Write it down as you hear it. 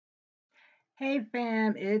Hey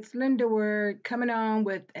fam, it's Linda Word coming on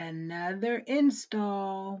with another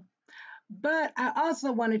install. But I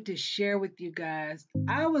also wanted to share with you guys,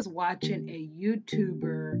 I was watching a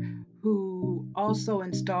YouTuber who also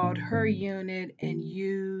installed her unit and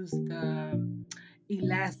used the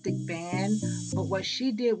elastic band, but what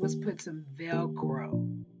she did was put some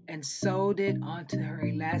Velcro and sewed it onto her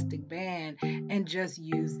elastic band and just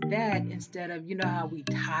used that instead of, how we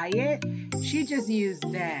tie it. She just used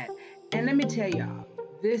that. And let me tell y'all,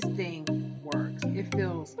 this thing works. It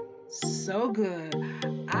feels so good.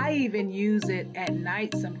 I even use it at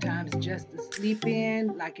night sometimes just to sleep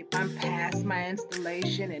in. Like if I'm past my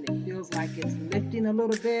installation and it feels like it's lifting a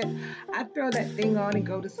little bit, I throw that thing on and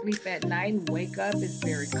go to sleep at night and wake up. It's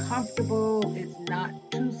very comfortable. It's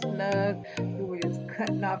not too snug to where it's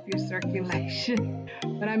cutting off your circulation.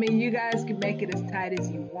 But I mean, you guys can make it as tight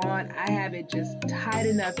as you want. I have it just tight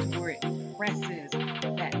enough to where it presses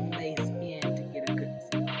that lace in to get a good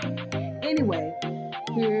sleep. Anyway,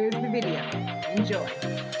 here's the video.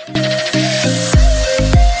 Enjoy.